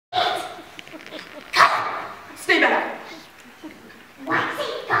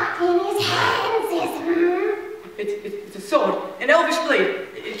sword, an elvish blade.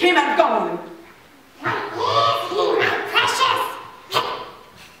 It came out of Gollum. What is he, my precious?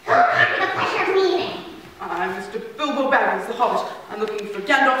 Who have the pleasure of meeting? I'm Mr. Bilbo Baggins, the Hobbit. I'm looking for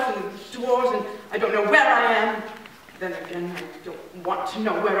Gandalf and the dwarves, and I don't know where I am. Then again, I don't want to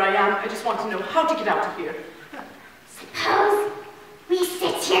know where I am. I just want to know how to get out of here. Suppose we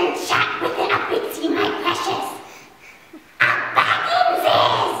sit here and chat within a bitsy, my precious. A Baggins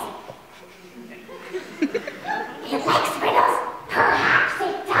is! It likes riddles. Perhaps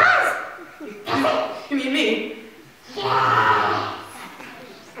it does. Does it? You mean me? Yes.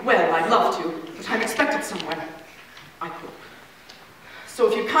 Well, I'd love to, but I'm expected somewhere. I hope.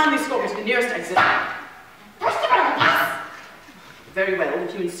 So if you kindly escort me to the nearest exit. First of all, yes. Very well,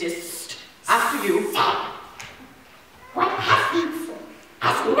 if you insist. After you. Say, what has beats,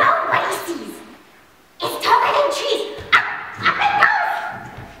 as nobody sees, is taller than trees. Up it goes!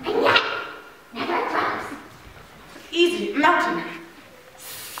 And yet, never grows. Easy, mountain.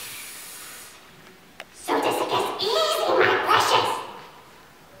 So this is easy, my precious.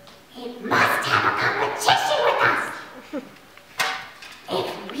 It must have a competition with us. If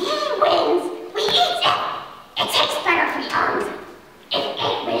we wins, we eat it. It tastes better if we owns it. If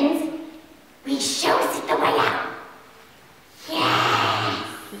it wins, we shows it the way out. Yes.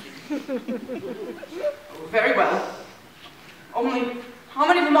 Oh, very well. Only, how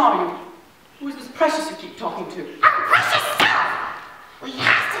many of them are you? Who is this precious you keep talking to? Our precious self. We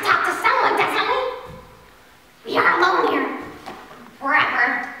have to talk to someone, doesn't we? We are alone here.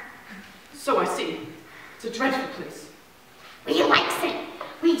 Forever. So I see. It's a dreadful place. We likes it.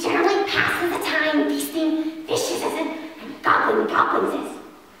 We generally passes the time feasting fishes and goblins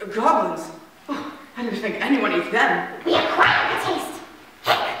is. Goblins? Oh, I didn't think anyone ate them. We acquired the taste